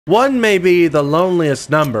One may be the loneliest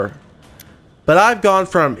number, but I've gone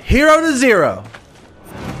from hero to zero.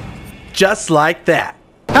 Just like that.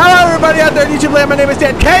 Hello everybody out there in YouTube land, my name is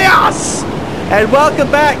Dan Chaos! And welcome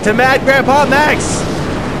back to Mad Grandpa Max.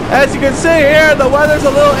 As you can see here, the weather's a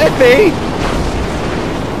little iffy,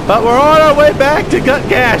 but we're on our way back to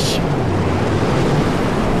Gutgash.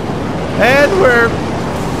 And we're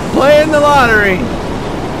playing the lottery.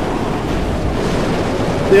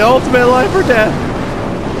 The ultimate life or death.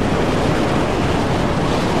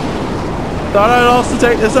 Thought I'd also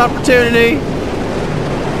take this opportunity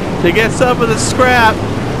to get some of the scrap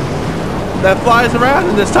that flies around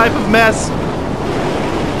in this type of mess.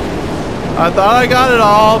 I thought I got it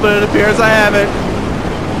all, but it appears I haven't.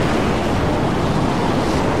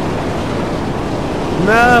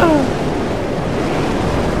 No.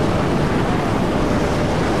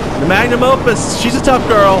 The magnum opus, she's a tough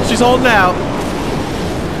girl. She's holding out.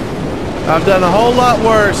 I've done a whole lot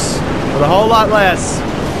worse with a whole lot less.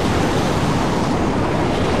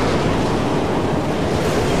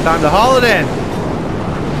 Time to haul it in.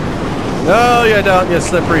 No, you don't, you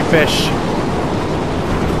slippery fish.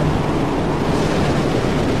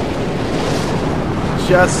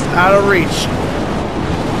 Just out of reach.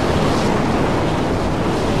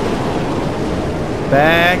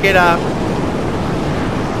 Back it up.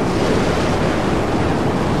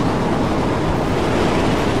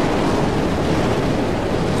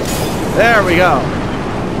 There we go.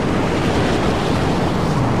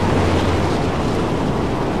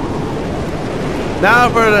 Now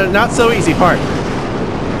for the not so easy part.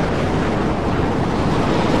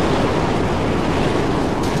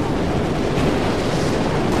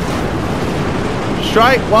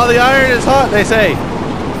 Strike while the iron is hot, they say.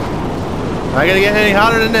 Not gonna get any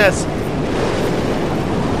hotter than this.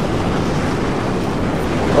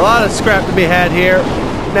 A lot of scrap to be had here.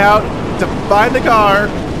 Now to find the car.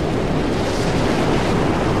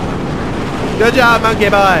 Good job, monkey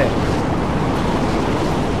boy.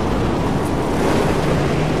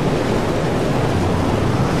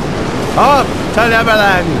 Off to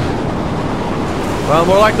Neverland! Well,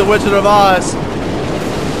 more like the Wizard of Oz.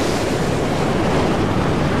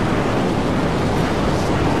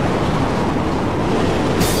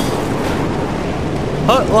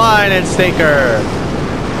 Hook, line, and sinker.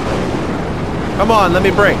 Come on, let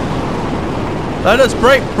me break. Let us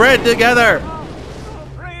break bread together.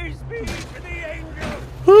 Praise be to the angel.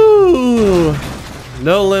 Whoo!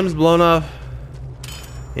 No limbs blown off.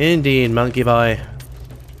 Indeed, monkey boy.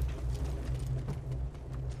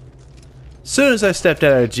 Soon as I stepped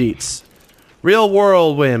out of Jeet's, real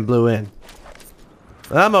whirlwind blew in.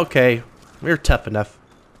 I'm okay. We're tough enough.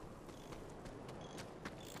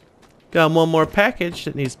 Got one more package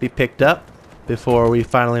that needs to be picked up before we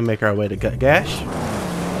finally make our way to Gutgash.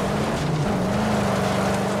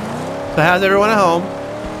 So how's everyone at home?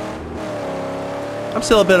 I'm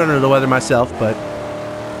still a bit under the weather myself, but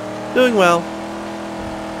doing well.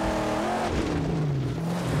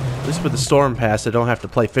 At least with the storm pass, I don't have to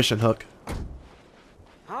play fishing hook.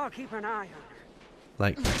 I'll keep an eye on her.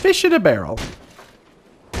 Like fish in a barrel.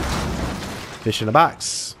 Fish in a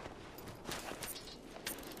box.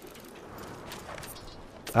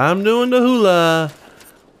 I'm doing the hula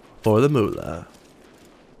for the moolah.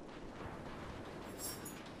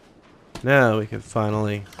 Now we can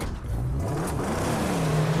finally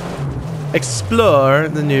explore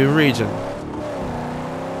the new region.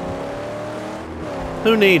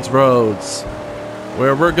 Who needs roads?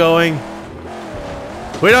 Where we're going,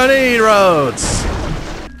 we don't need roads!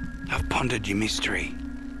 I've pondered your mystery.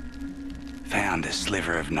 Found a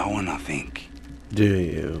sliver of knowing, I think. Do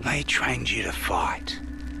you? They trained you to fight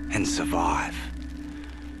and survive.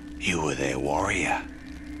 You were their warrior.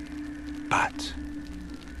 But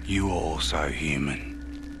you were also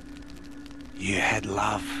human. You had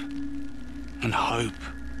love and hope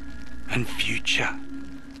and future.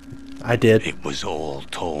 I did. It was all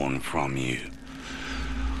torn from you.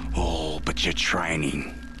 All but your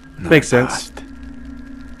training. Makes sense.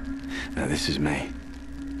 Now this is me.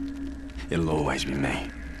 It'll always be me.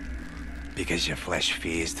 Because your flesh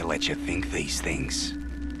fears to let you think these things.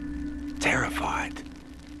 Terrified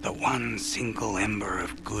that one single ember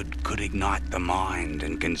of good could ignite the mind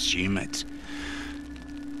and consume it.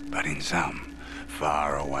 But in some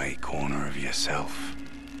faraway corner of yourself,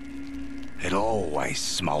 it'll always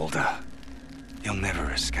smolder. You'll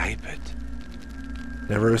never escape it.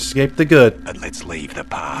 Never escape the good. But let's leave the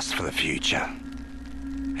past for the future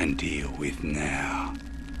and deal with now.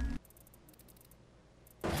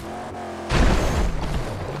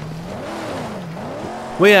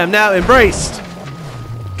 We have now embraced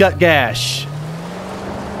Gutgash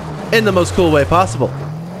in the most cool way possible.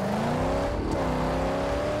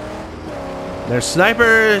 There's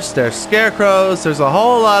snipers, there's scarecrows, there's a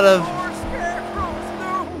whole lot of... More scarecrows,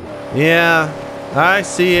 no! Yeah, I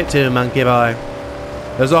see it too, monkey boy.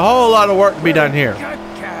 There's a whole lot of work to be done here.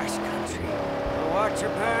 Gutgash country. Watch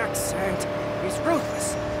your back, Saint. He's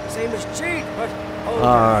ruthless. Same as Jeet, but older.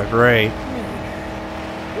 Ah, great.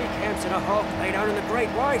 He camps in a hulk laid out in the Great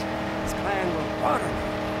White. His clan will water.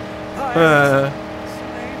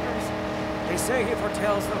 Slavers. They say he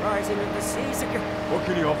foretells the rising of the seas again. What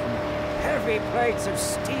can you offer me? Heavy plates of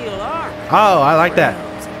steel armor. Oh, I like that.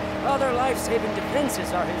 Other life-saving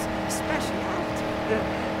defenses are his specialty.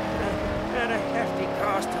 At a hefty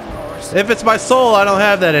cost, of course. If it's my soul, I don't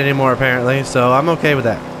have that anymore, apparently, so I'm okay with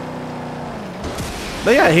that.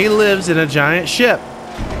 But yeah, he lives in a giant ship.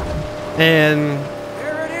 And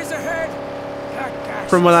There it is ahead. Gutgash.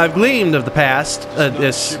 from what I've gleaned of the past,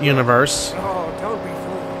 this universe, Oh, don't be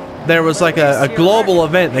fooled. there was like a global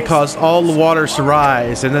event that caused all the waters to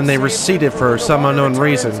rise, and then they receded for some unknown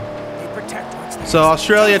reason. They protect what's theirs. So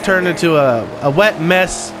Australia turned into a wet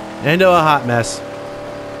mess, into a hot mess.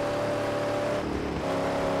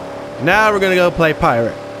 Now we're gonna go play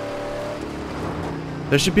pirate.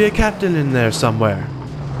 There should be a captain in there somewhere.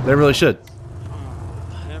 There really should.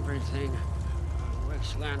 Everything a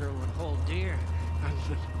Wixlander would hold dear.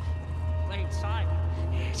 Late sight.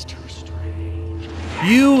 It's too strange.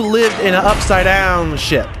 You lived in an upside down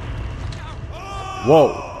ship.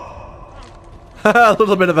 Whoa. A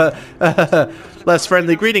little bit of a less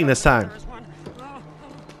friendly greeting this time. There's one. Oh,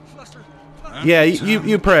 fluster. Yeah,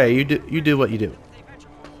 you pray. You do what you do.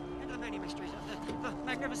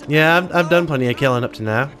 Yeah, I've done plenty of killing up to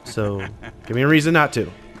now, so give me a reason not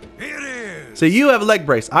to. It is. So you have a leg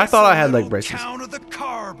brace. I thought I had leg braces. Town of the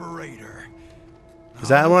carburetor. Is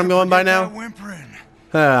that what I'm going by now? Whimpering.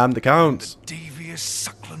 I'm the Count. Devious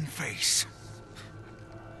suckling face.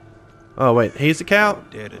 Oh wait, he's the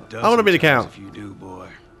Count? Dead a I want to be the dozen times Count. If you do, boy.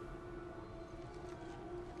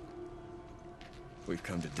 We've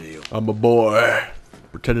come to deal. I'm a boy,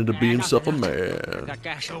 pretending to be himself a man.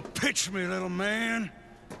 Gutgash. So pitch me, little man,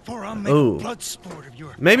 for I'll make Ooh. blood sport of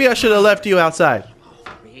your... Maybe I should have left you outside.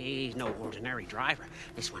 He's no ordinary driver.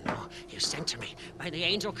 This one, he was sent to me by the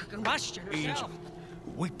angel combustion herself.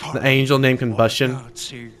 We part The angel named Combustion. gods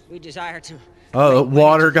here. We desire to. Oh, make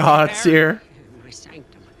water way to gods prepare here. My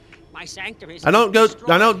sanctum. My sanctum is. I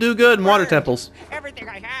don't do good in water temples. Everything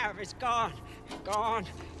I have is gone. Gone.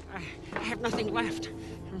 I have nothing left.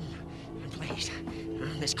 Please,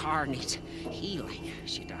 this car needs healing.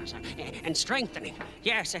 She does, and strengthening.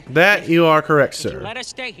 Yes. That you are correct, If you sir. let us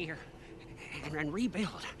stay here and rebuild,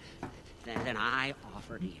 then I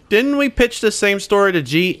offer to you Didn't we pitch the same story to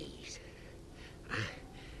Jeet?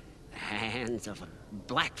 the hands of a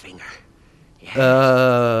Blackfinger.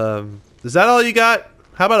 Yes. Is that all you got?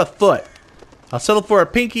 How about a foot? I'll settle for a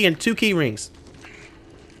pinky and 2 key rings.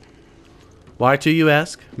 Why to, you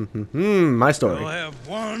ask? My You'll story. have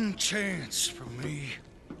one chance for me.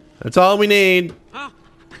 That's all we need. Oh,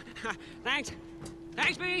 thanks.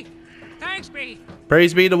 Thanks, B. Thanks, B.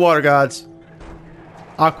 Praise be to water gods.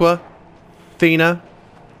 Aqua, Athena.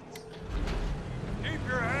 Keep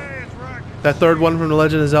your hands right. That third one from The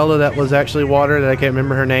Legend of Zelda that was actually water that I can't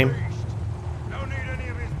remember her name. Don't need any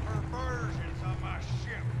of his perversions on my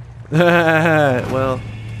ship. Well,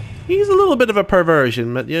 he's a little bit of a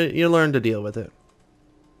perversion, but you learn to deal with it.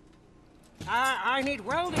 I need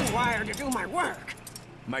welding wire to do my work.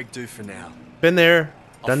 Make do for now. Been there,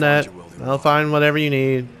 done find that. you, welding I'll wire. find whatever you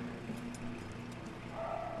need.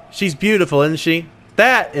 She's beautiful, isn't she?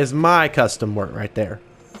 That is my custom work right there.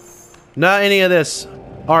 Not any of this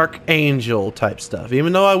archangel type stuff,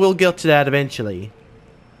 even though I will get to that eventually.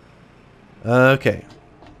 Okay.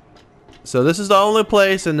 So this is the only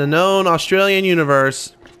place in the known Australian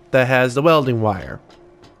universe that has the welding wire.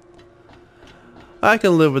 I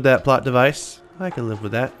can live with that plot device. I can live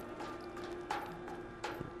with that.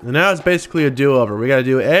 And now it's basically a do-over. We gotta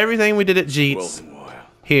do everything we did at Jeet's Welding wire.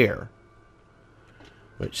 here.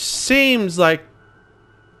 Which seems like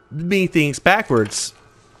me things backwards.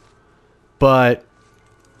 But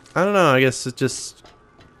I don't know, I guess it just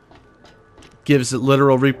gives it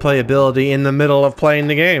literal replayability in the middle of playing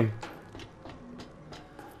the game.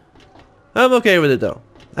 I'm okay with it though.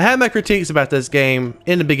 I had my critiques about this game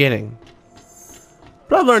in the beginning,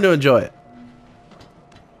 but I've learned to enjoy it.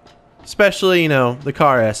 Especially, you know, the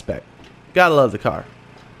car aspect. Gotta love the car.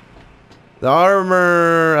 The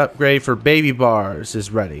armor upgrade for baby bars is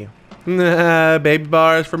ready. Baby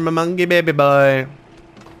bars for my monkey baby boy.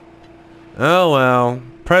 Oh well.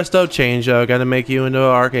 Presto changeo, gotta make you into an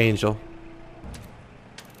archangel.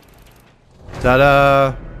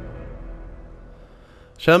 Ta-da!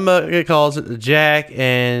 Shumba calls it the jack,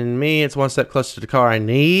 and me, it's one step closer to the car I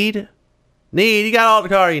need. You got all the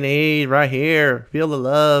car you need right here. Feel the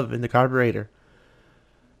love in the carburetor.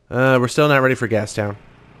 We're still not ready for Gastown.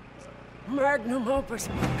 Magnum opus,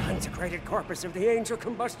 consecrated corpus of the angel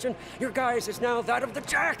combustion. Your guise is now that of the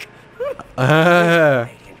jack.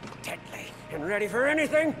 Radiant, deadly, and ready for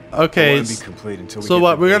anything. Okay, Won't be complete until we so get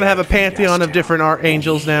what? the We're gonna have a big from pantheon of Gastown. different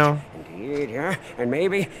archangels now. Indeed, yeah. And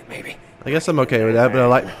maybe. I guess I'm okay with that, but I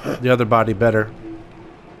like the other body better.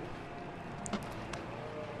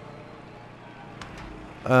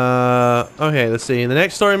 Okay, let's see. The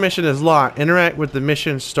next story mission is locked. Interact with the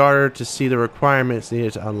mission starter to see the requirements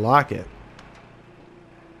needed to unlock it.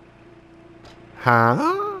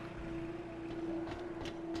 Huh?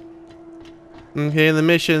 Okay, the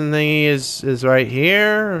mission thingy is right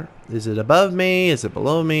here. Is it above me? Is it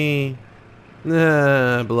below me?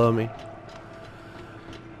 Nah, below me.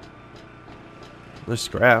 Let's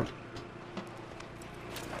scrap.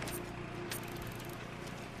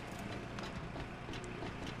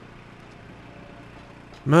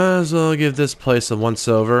 Might as well give this place a once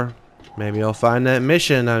over. Maybe I'll find that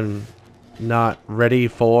mission I'm not ready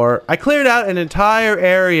for. I cleared out an entire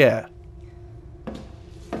area.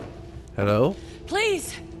 Hello?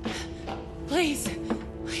 Please. Please.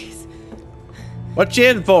 Please. What you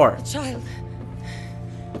in for? Child.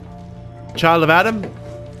 Child of Adam?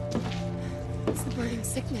 It's the burning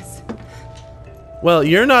sickness. Well,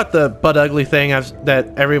 you're not the butt ugly thing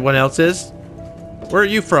that everyone else is. Where are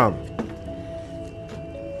you from?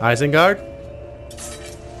 Isengard?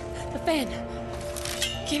 The fan.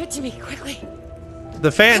 Give it to me, quickly.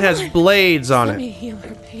 The fan has blades on Let me it. heal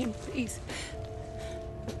her pain, please.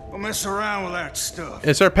 Don't mess around with that stuff.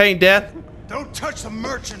 Is her pain death? Don't touch the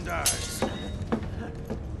merchandise.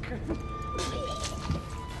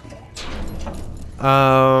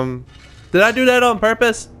 Did I do that on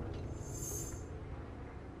purpose?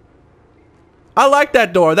 I like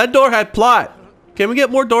that door. That door had plot. Can we get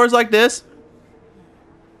more doors like this?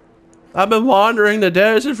 I've been wandering the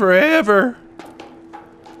desert forever.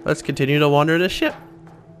 Let's continue to wander the ship.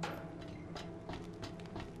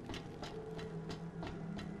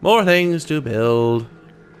 More things to build.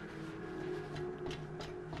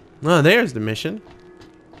 Oh, there's the mission.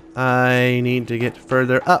 I need to get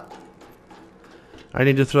further up. I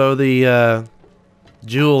need to throw the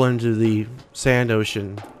jewel into the sand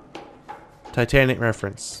ocean. Titanic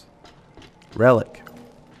reference. Relic.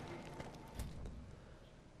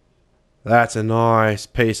 That's a nice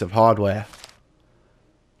piece of hardware.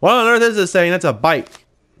 What on earth is this thing? That's a bike.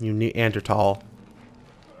 You Neanderthal.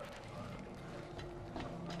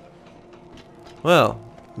 Well,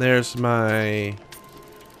 there's my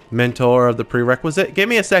mentor of the prerequisite. Give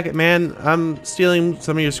me a second, man. I'm stealing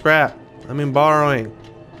some of your scrap. I mean borrowing.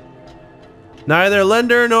 Neither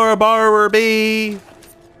lender nor a borrower be.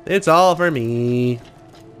 It's all for me.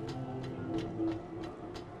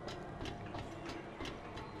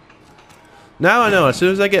 Now I know, as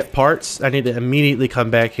soon as I get parts, I need to immediately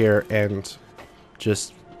come back here and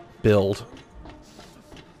just build.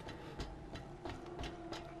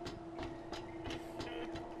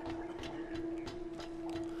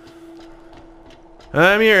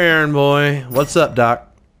 I'm your errand boy. What's up,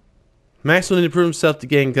 Doc? Max will need to prove himself to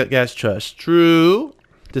gain Gutgash trust. True.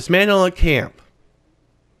 Dismantle a camp.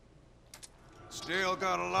 Still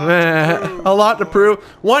got a lot to prove. A lot to prove.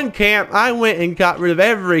 One camp, I went and got rid of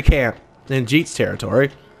every camp in Jeet's territory.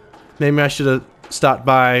 Maybe I should have stopped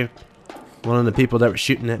by one of the people that were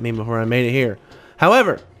shooting at me before I made it here.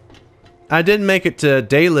 However, I did make it to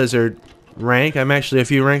Day Lizard rank. I'm actually a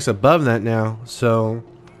few ranks above that now, so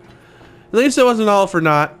at least it wasn't all for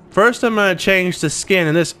naught. First, I'm going to change the skin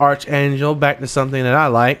in this Archangel back to something that I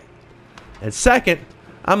like. And second,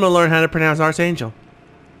 I'm going to learn how to pronounce Archangel.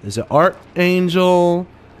 Is it Archangel?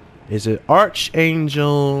 Is it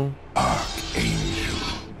Archangel? Archangel.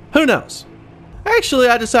 Who knows? Actually,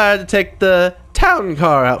 I decided to take the town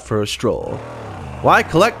car out for a stroll. Why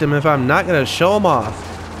collect them if I'm not going to show them off?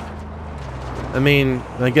 I mean,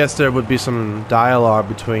 I guess there would be some dialogue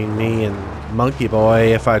between me and Monkey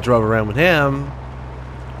Boy if I drove around with him.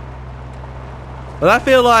 But I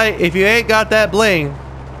feel like if you ain't got that bling,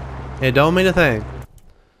 it don't mean a thing.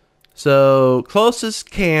 So,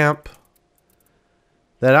 closest camp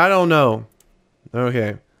that I don't know.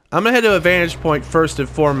 Okay. I'm going to head to a vantage point first and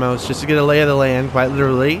foremost, just to get a lay of the land, quite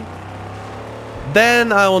literally.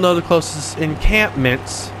 Then I will know the closest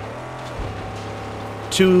encampments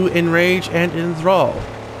to enrage and enthrall.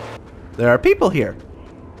 There are people here.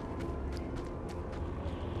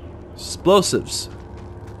 Explosives.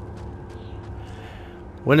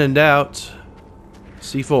 When in doubt,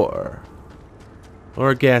 C4.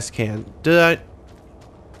 Or a gas can. Is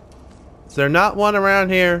there not one around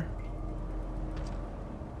here?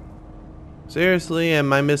 Seriously,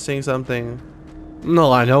 am I missing something?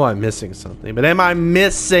 No, I know I'm missing something, but am I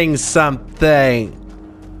missing something?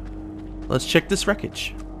 Let's check this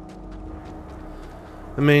wreckage.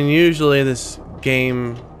 I mean, usually this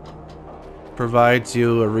game provides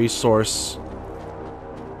you a resource.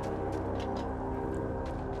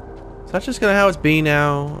 Is that just gonna how it's be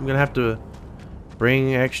now? I'm gonna have to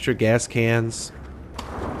bring extra gas cans.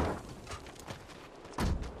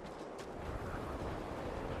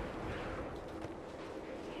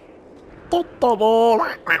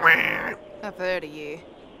 I've heard of you.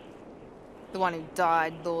 The one who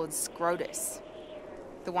died, Lord Scrotus.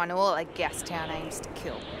 The one all that Gastown aims to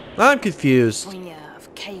kill. I'm confused. Bringer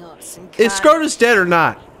of chaos and Is Scrotus dead or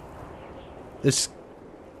not?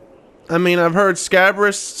 I mean, I've heard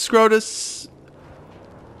Scabrous Scrotus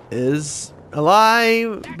is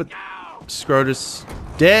alive, but Scrotus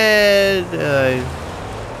dead.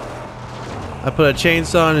 I put a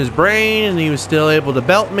chainsaw in his brain and he was still able to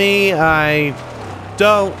belt me. I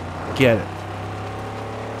don't get it.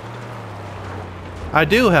 I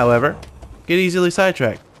do, however, get easily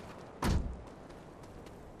sidetracked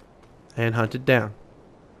and hunted down.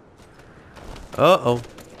 Uh-oh.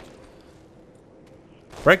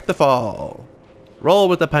 Break the fall. Roll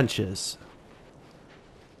with the punches.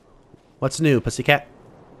 What's new, pussycat?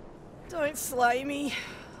 Don't slay me.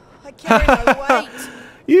 I carry no weight.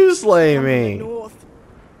 You slay I'm in me. the north.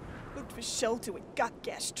 Looked for shelter with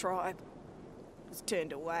Gutgash tribe. Was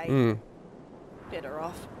turned away. Better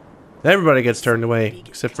off. Everybody gets turned away,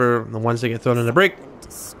 except for the ones that get thrown in the brig.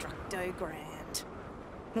 Destructo grand.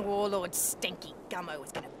 Warlord Stanky Gummo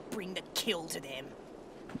was gonna bring the kill to them.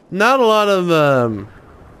 Not a lot of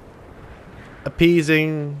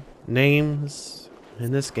appeasing names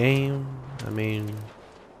in this game. I mean,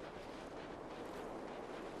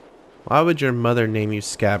 why would your mother name you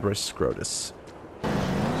Scabrous Scrotus?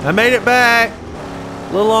 I made it back!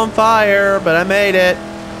 A little on fire, but I made it.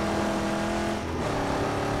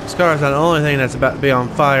 This car's not the only thing that's about to be on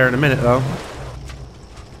fire in a minute, though.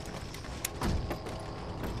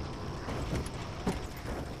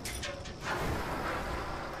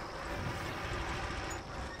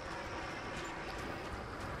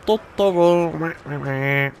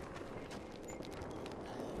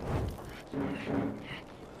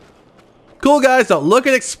 Cool guys don't look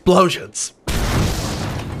at explosions.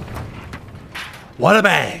 What a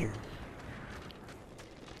bang.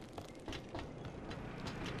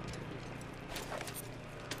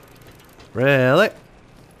 Really?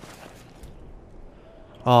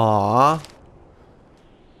 Aww.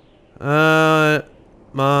 Mom,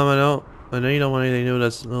 I know you don't want anything to do with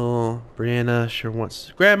us. Oh, Brianna sure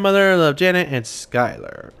wants grandmother, love Janet, and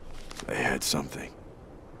Skylar. They had something,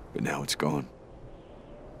 but now it's gone.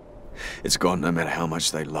 It's gone no matter how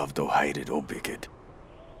much they loved or hated or bickered.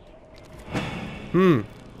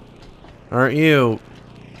 Aren't you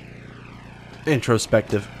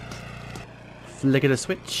introspective? Flick of the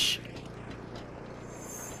switch.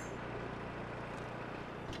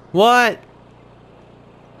 What?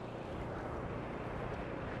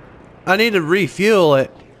 I need to refuel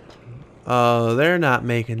it. Oh, they're not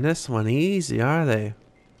making this one easy, are they?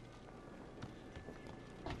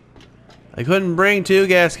 I couldn't bring 2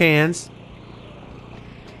 gas cans.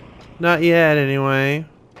 Not yet, anyway.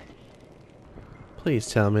 Please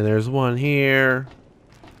tell me there's one here.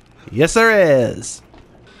 Yes, there is.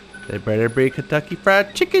 There better be Kentucky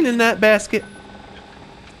Fried Chicken in that basket.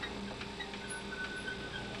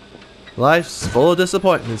 Life's full of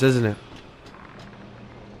disappointments, isn't it?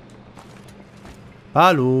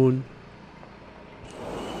 Balloon.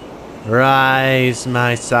 Rise,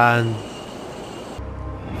 my son.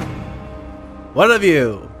 What of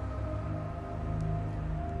you?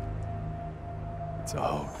 It's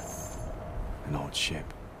old. An old ship.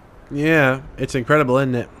 Yeah, it's incredible,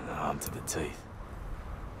 isn't it? Armed to the teeth.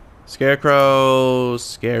 Scarecrow,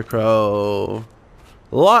 Scarecrow.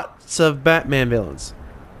 Lots of Batman villains.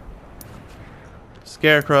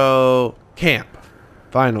 Scarecrow camp.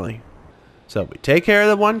 Finally. So we take care of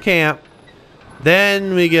the one camp.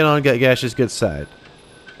 Then we get on Gutgash's good side.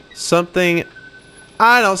 Something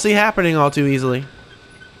I don't see happening all too easily.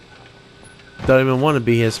 Don't even want to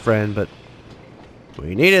be his friend, but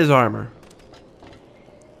we need his armor.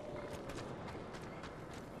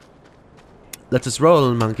 Let us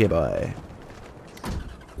roll, monkey boy.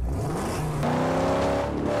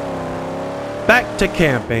 Back to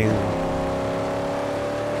camping.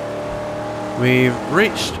 We've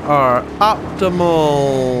reached our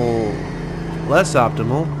optimal... less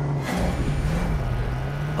optimal.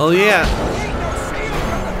 Oh yeah.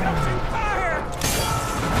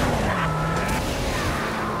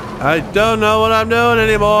 I don't know what I'm doing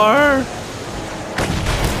anymore.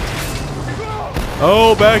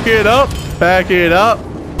 Oh, back it up. Back it up.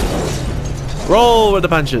 Roll with the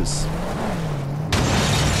punches.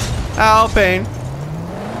 Ow, pain.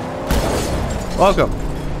 Welcome.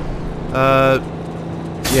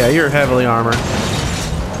 Yeah, you're heavily armored.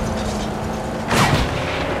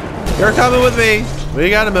 You're coming with me.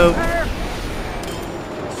 We gotta move.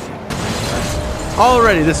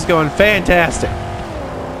 Already, this is going fantastic.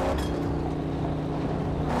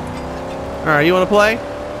 Alright, you wanna play?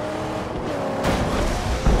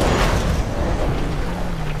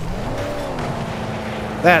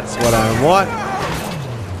 That's what I want.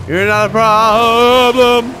 You're not a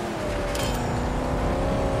problem.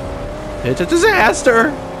 It's a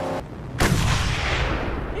disaster.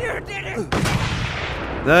 You did it.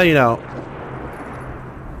 No, you don't.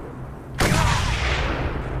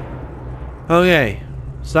 Okay.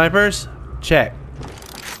 Snipers, check.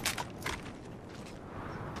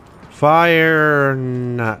 Fire,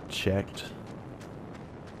 not checked.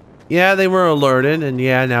 Yeah, they were alerted, and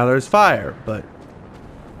yeah, now there's fire, but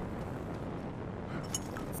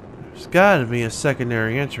there's gotta be a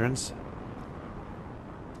secondary entrance.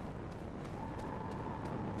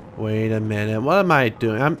 Wait a minute, what am I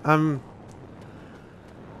doing? I'm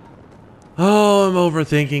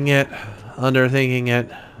overthinking it, underthinking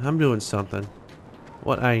it. I'm doing something.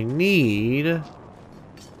 What I need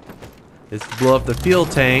is to blow up the fuel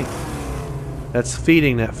tank that's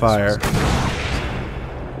feeding that fire.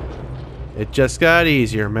 It just got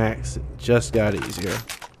easier, Max. It just got easier.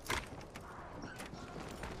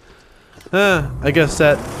 I guess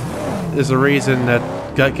that is the reason that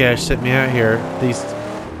Gutgash sent me out here. These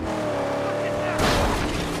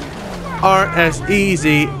aren't as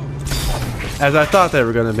easy as I thought they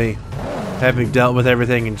were going to be, having dealt with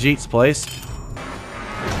everything in Jeet's place.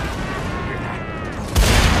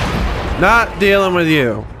 Not dealing with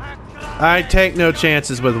you. I take no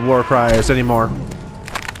chances with war criers anymore.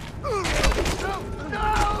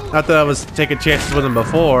 Not that I was taking chances with them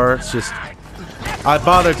before, it's just I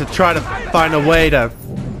bothered to try to find a way to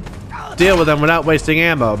deal with them without wasting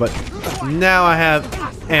ammo, but now I have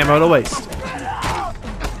ammo to waste.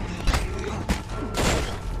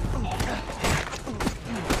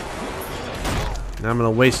 Now I'm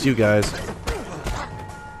gonna waste you guys.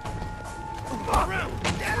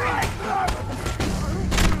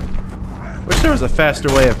 Wish there was a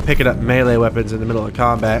faster way of picking up melee weapons in the middle of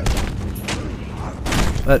combat.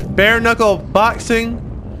 But bare knuckle boxing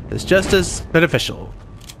is just as beneficial.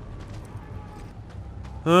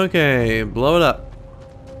 Okay, blow it up.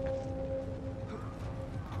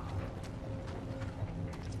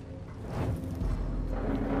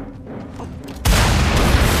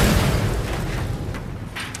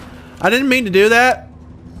 I didn't mean to do that,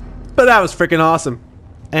 but that was freaking awesome.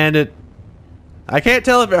 And I can't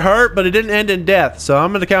tell if it hurt, but it didn't end in death, so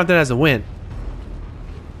I'm gonna count that as a win.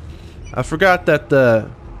 I forgot that the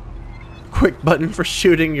quick button for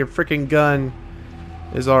shooting your freaking gun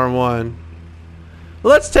is R1.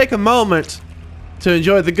 Let's take a moment to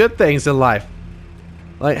enjoy the good things in life.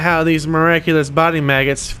 Like how these miraculous body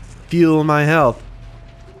maggots fuel my health.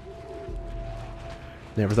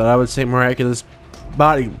 Never thought I would say miraculous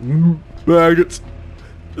body maggots.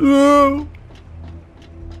 Oh.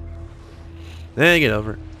 I get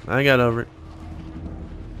over it. I got over it.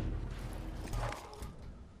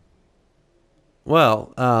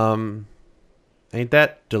 Well, ain't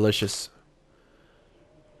that delicious?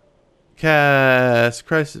 Cats,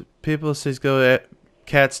 Christ, people says go at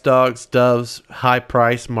cats, dogs, doves, high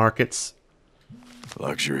price markets.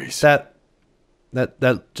 Luxuries. That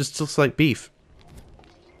just looks like beef.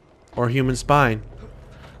 Or human spine.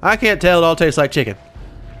 I can't tell, it all tastes like chicken.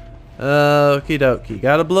 Okie dokie.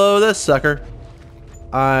 Gotta blow this sucker.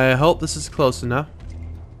 I hope this is close enough.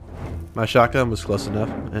 My shotgun was close enough.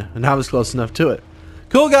 And I was close enough to it.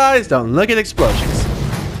 Cool guys, don't look at explosions.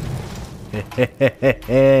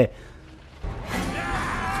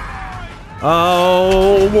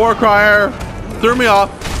 Oh, war crier. Threw me off.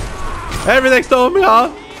 Everything's throwing me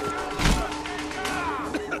off.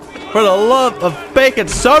 For the love of bacon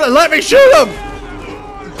soda, let me shoot him!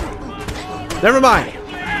 Never mind.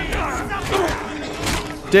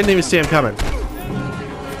 Didn't even see him coming.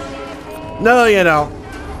 No, you don't.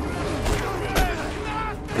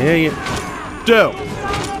 Yeah, you do.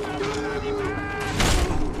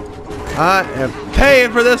 I am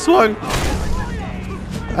paying for this one.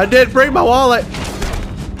 I did bring my wallet.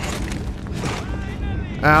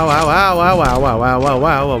 Ow, ow, ow, ow, ow, ow, ow, ow,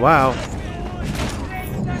 ow, ow, ow.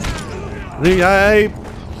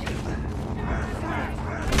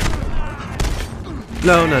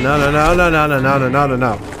 No, no, no, no, no, no, no, no, no, no, no,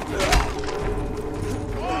 no.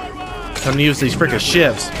 Time to use these freaking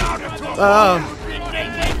shivs.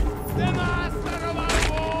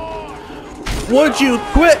 Would you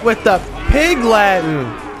quit with the pig Latin?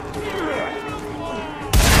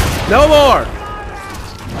 No more.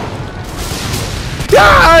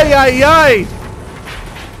 Ay, ay, ay.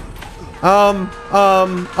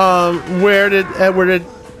 Where did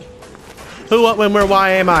who, what, when, where,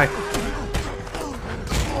 why am I?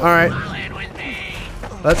 All right.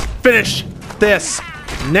 Let's finish this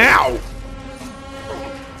now.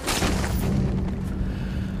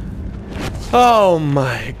 Oh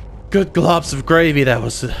my good globs of gravy, that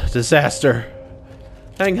was a disaster.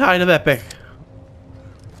 Hang high of epic.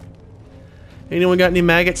 Anyone got any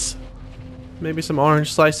maggots? Maybe some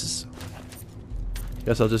orange slices?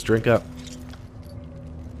 Guess I'll just drink up.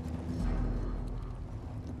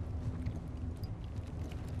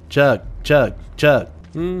 Chug, chug, chug.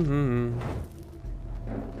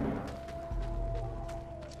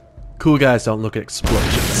 Cool guys don't look at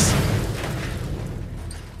explosions.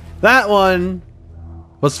 That one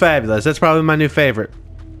was fabulous. That's probably my new favorite.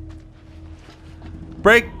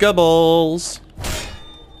 Breakables.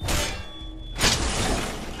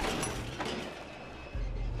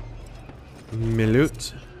 Me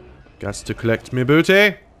loot. Got to collect me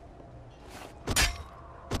booty.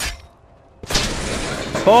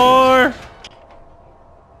 4.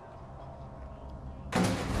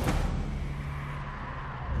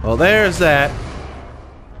 Well, there's that.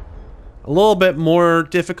 A little bit more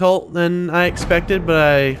difficult than I expected, but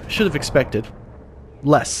I should have expected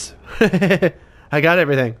less. I got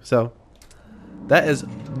everything, so that is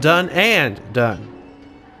done and done.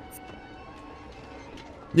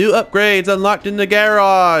 New upgrades unlocked in the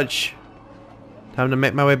garage. Time to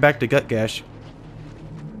make my way back to Gutgash.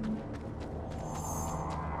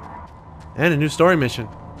 And a new story mission.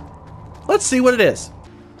 Let's see what it is.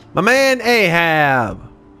 My man Ahab.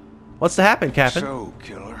 What's to happen, Captain? So,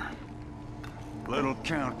 killer. Little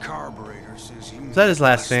Count Carburetor says he Is that his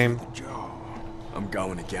last name? I'm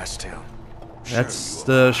going to Gastown. That's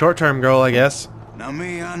the short-term girl, I guess. Now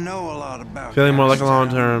me, I know a lot about Feeling more like a Gastown.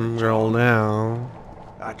 long-term girl now.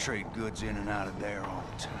 I trade goods in and out of there all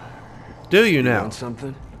the time. Do you now? Want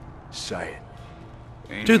something? Say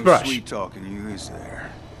it. Ain't Toothbrush. no sweet talking you, is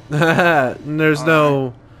there? There's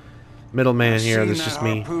no middleman here. Seen There's that just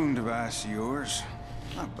me. harpoon device of yours.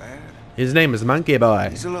 Not bad. His name is Monkey Boy.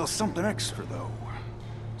 He's a little something extra, though.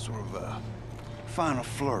 Sort of a final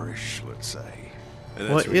flourish, let's say. And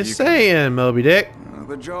that's What where you come saying, Moby Dick?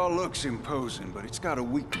 The jaw looks imposing, but it's got a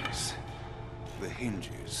weakness. The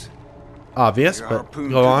hinges. Obvious, Your but harpoon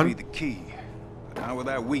go could on. be the key, but not with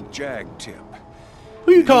that weak jag tip.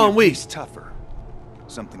 Who you calling weak? He's tougher.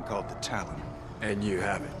 Something called the talon. And you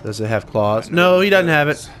have it. Does it have claws? No, he doesn't have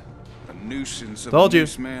it. A nuisance of Told a you.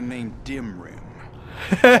 loose man named Dim Rim.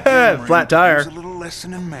 Flat tire. A little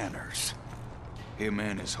lesson in manners. Him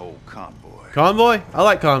and his whole convoy. Convoy? I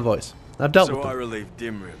like convoys. I've dealt So with I them. relieved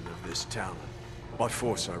Dimrim of this talent. By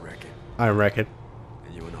force, I reckon. I reckon.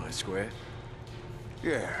 And you and I square?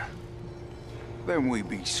 Yeah. Then we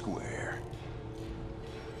be square.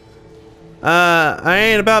 I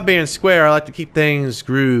ain't about being square. I like to keep things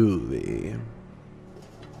groovy.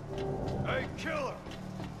 Hey, killer!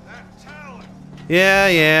 That talon! Yeah.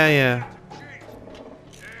 Jeet. Yeah,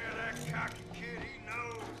 that cocky kid, he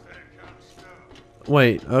knows that kind of stuff.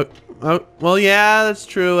 Wait. Oh, well, yeah, that's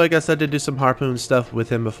true. I guess I did do some harpoon stuff with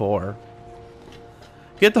him before.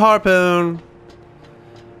 Get the harpoon.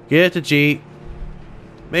 Get it to Jeet.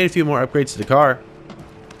 Made a few more upgrades to the car.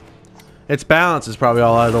 Its balance is probably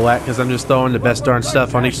all out of the whack because I'm just throwing the best darn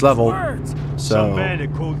stuff on each level. Some So,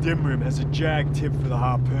 bandit called Dimrim has a jag tip for the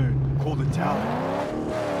harpoon, called a talon.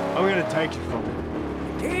 I'm gonna take it from him.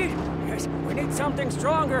 Indeed, yes, we need something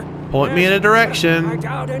stronger. point me in a I direction.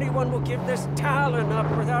 doubt anyone will give this talon up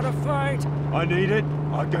without a fight. I need it,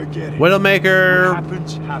 I'll go get it. Widowmaker, What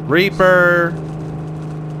happens, happens. Reaper,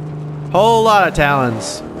 whole lot of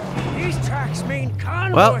talons. These tracks mean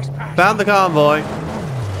convoys Well, passing. found the convoy.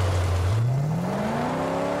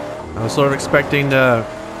 I was sort of expecting to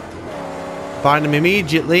find him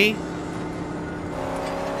immediately.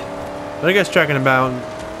 But I guess tracking him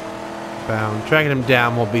tracking him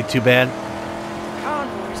down won't be too bad.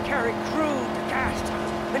 Convoys carry crude to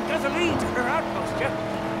Gastown and gasoline to her outpost, yeah?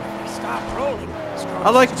 If they stop rolling, I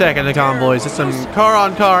like attacking the convoys. It's some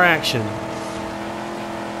car-on-car action.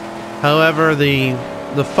 However, the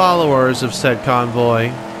followers of said convoy,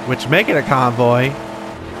 which make it a convoy,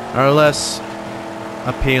 are less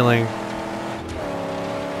appealing.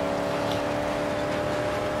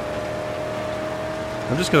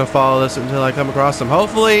 I'm just gonna follow this until I come across them.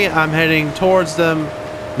 Hopefully, I'm heading towards them,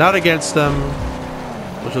 not against them.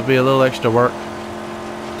 which will be a little extra work.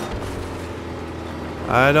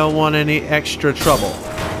 I don't want any extra trouble.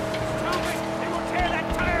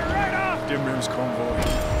 Dim Rim's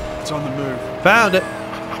convoy. It's on the move. Found it.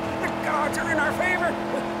 The gods are in our favor.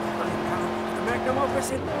 The magnum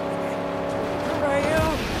opus.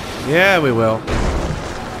 Yeah, we will.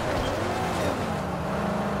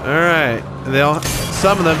 Alright.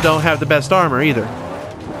 Some of them don't have the best armor either.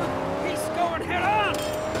 He's going head on.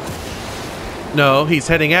 No, he's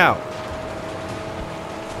heading out.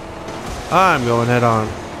 I'm going head on.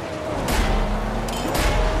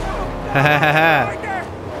 Ha ha ha ha.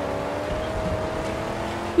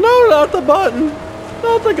 No, not the button.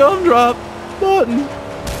 Not the gumdrop button.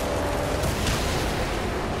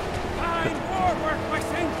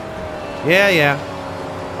 Yeah, yeah.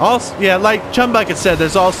 Also, yeah, like Chumbucket said,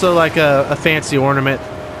 there's also like a fancy ornament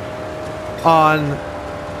on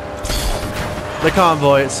the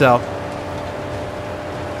convoy itself.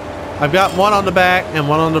 I've got one on the back and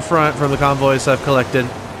one on the front from the convoys I've collected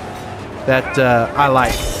that I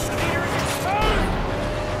like.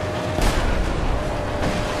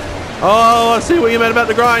 Oh, I see what you meant about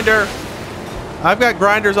the grinder. I've got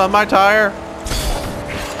grinders on my tire.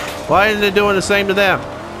 Why isn't it doing the same to them?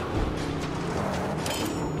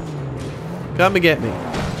 Come and get me.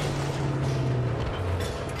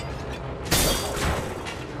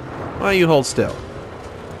 Why don't you hold still?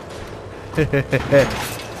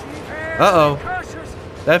 Uh-oh.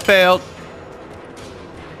 That failed.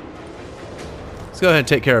 Let's go ahead and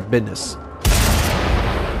take care of business.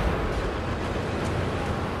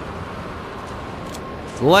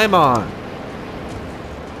 Flame on.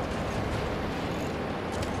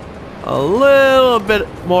 A little bit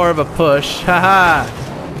more of a push. Haha.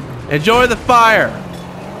 Enjoy the fire.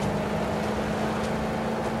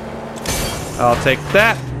 I'll take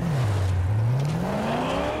that.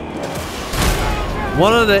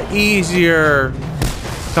 One of the easier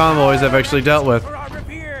convoys I've actually dealt with. For our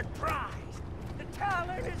revered prize. The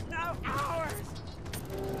Talon is now ours.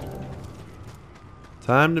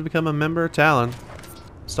 Time to become a member of Talon.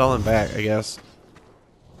 Stalling back, I guess.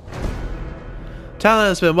 Talon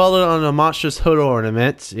has been welded on a monstrous hood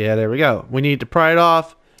ornament. Yeah, there we go. We need to pry it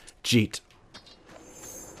off. Jeet.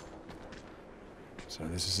 So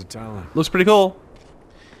this is a Talon. Looks pretty cool.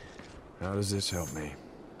 How does this help me?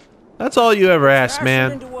 That's all you ever asked,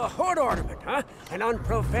 man. Into a hood ornament, huh? An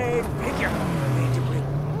unprofane figure. Made to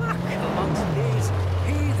bring luck amongst these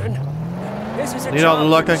heathen. This is a Need all the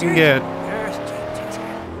job luck for I can Jeet. get. Yes,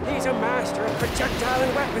 Jeet. He's a master of projectile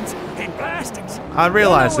and weapons and blastings. I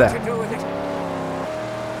realize He'll know that. what to do with it.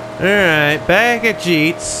 Alright, back at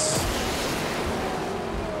Jeet's.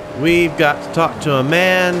 We've got to talk to a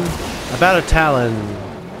man about a Talon.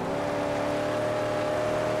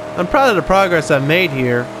 I'm proud of the progress I've made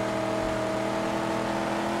here.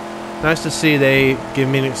 Nice to see they give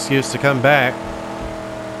me an excuse to come back.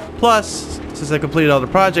 Plus, since I completed all the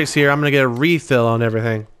projects here, I'm going to get a refill on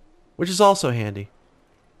everything. Which is also handy.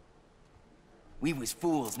 We was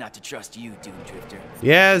fools not to trust you, Doom Drifter.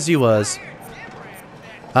 Yeah, as you was.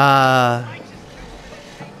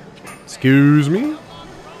 Excuse me?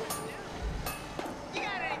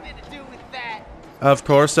 Of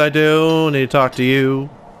course I do. Need to talk to you.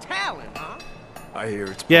 Talon, huh? I hear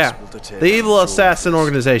it's Yeah, possible to tear the down evil the assassin fortress.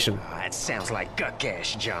 organization. That sounds like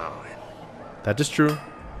Gutgash, John. That is true.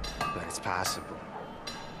 But it's possible.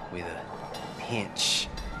 With a pinch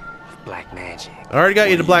of black magic. I already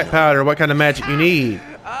got you the black powder. What kind of magic you need?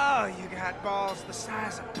 Oh, you got balls the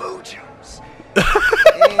size of boojums.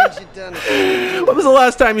 And you done When was the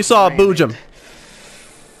last time you saw a boojum?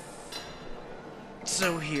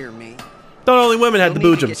 So hear me. Thought only women had the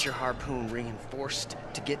You'll need to boojums. get your harpoon reinforced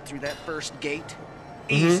to get through that first gate.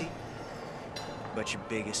 Easy. But your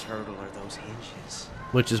biggest hurdle are those hinges.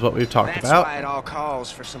 Which is what we've talked That's about. why it all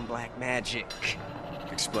calls for some black magic.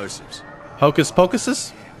 Explosives. Hocus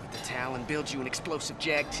pocuses? With the Talon, build you an explosive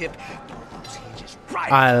jag tip. Throw those hinges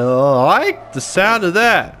right. I like the sound of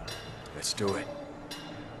that. Let's do it.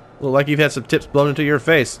 Look like you've had some tips blown into your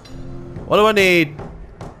face. What do I need?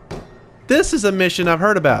 This is a mission I've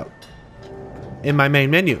heard about. In my main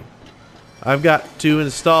menu. I've got to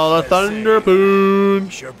install a thunderpoon.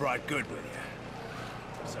 Sure brought good with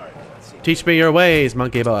you. Sorry. Teach me your ways,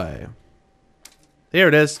 monkey boy. Here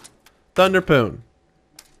it is. Thunderpoon.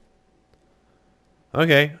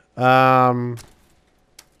 Okay.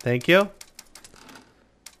 Thank you.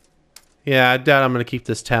 Yeah, I doubt I'm gonna keep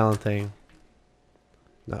this Talon thing.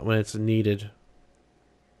 Not when it's needed.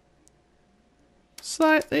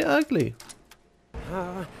 Slightly ugly.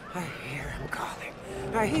 I hear him calling.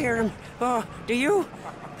 I hear him. Oh, do you?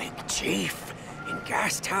 Big Chief in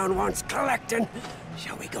Gastown wants collecting.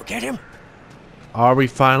 Shall we go get him? Are we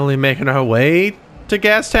finally making our way to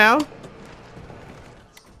Gastown?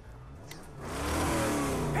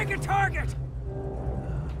 Pick a target.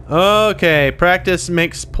 Okay, practice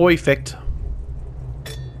makes perfect.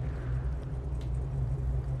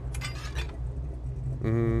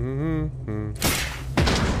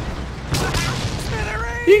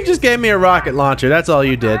 You just gave me a rocket launcher. That's all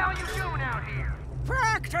you did.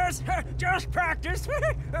 Practice! Just practice!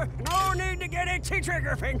 No need to get itchy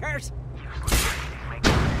trigger fingers!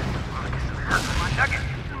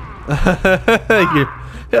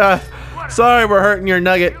 Sorry, we're hurting your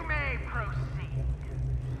nugget.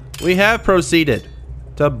 We have proceeded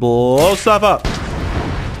to blow stuff up.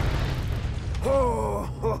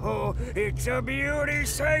 Oh, it's a beauty,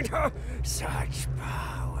 Saint! Such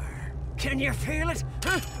power! Can you feel it?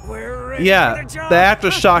 We're ready Yeah, for the job. the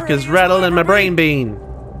aftershock is rattling in my brain bean.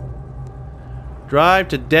 Drive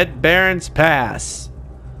to Dead Baron's Pass.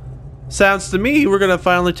 Sounds to me we're gonna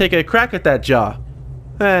finally take a crack at that jaw.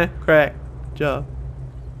 Crack jaw.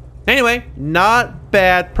 Anyway, not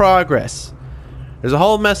bad progress. There's a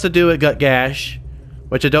whole mess to do at Gutgash,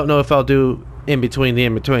 which I don't know if I'll do in between the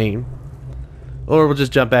in-between. Or we'll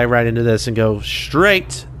just jump back right into this and go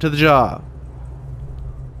straight to the jaw.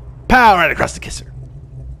 Pow! Right across the kisser.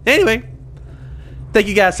 Anyway, thank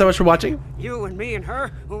you guys so much for watching. You and me and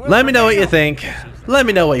her. Let me know what you think. Let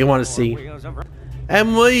me know what you want to see.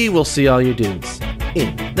 And we will see all you dudes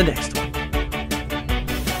in the next one.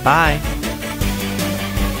 Bye.